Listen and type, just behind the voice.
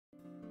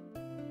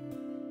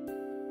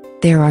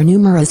There are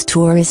numerous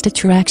tourist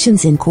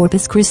attractions in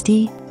Corpus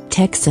Christi,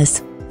 Texas,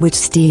 which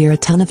steer a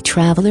ton of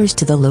travelers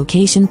to the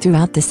location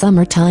throughout the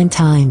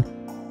summertime.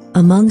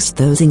 Amongst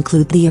those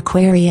include the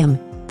aquarium,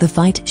 the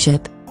fight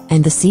ship,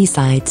 and the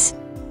seasides.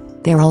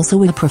 They're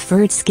also a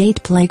preferred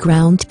skate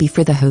playground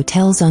before the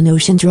hotels on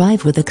Ocean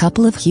Drive with a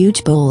couple of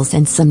huge bowls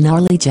and some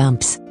gnarly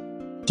jumps.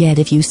 Yet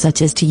if you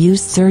such as to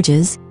use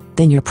surges,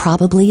 then you're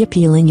probably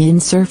appealing in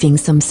surfing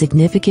some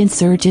significant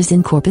surges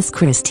in Corpus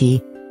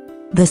Christi.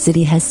 The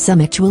city has some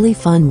actually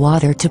fun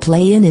water to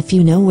play in if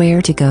you know where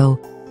to go.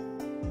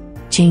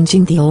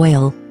 Changing the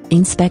oil,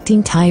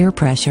 inspecting tire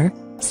pressure,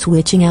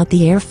 switching out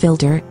the air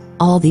filter,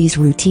 all these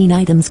routine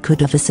items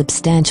could have a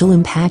substantial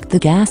impact the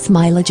gas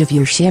mileage of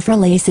your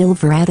Chevrolet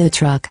Silverado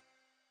truck.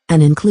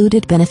 An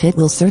included benefit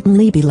will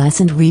certainly be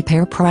lessened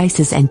repair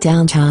prices and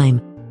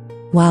downtime.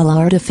 While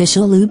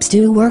artificial lubes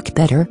do work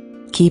better,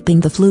 keeping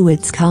the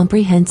fluids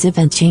comprehensive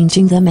and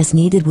changing them as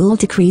needed will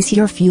decrease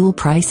your fuel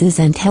prices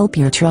and help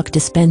your truck to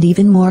spend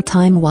even more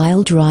time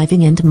while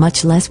driving and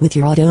much less with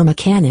your auto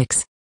mechanics.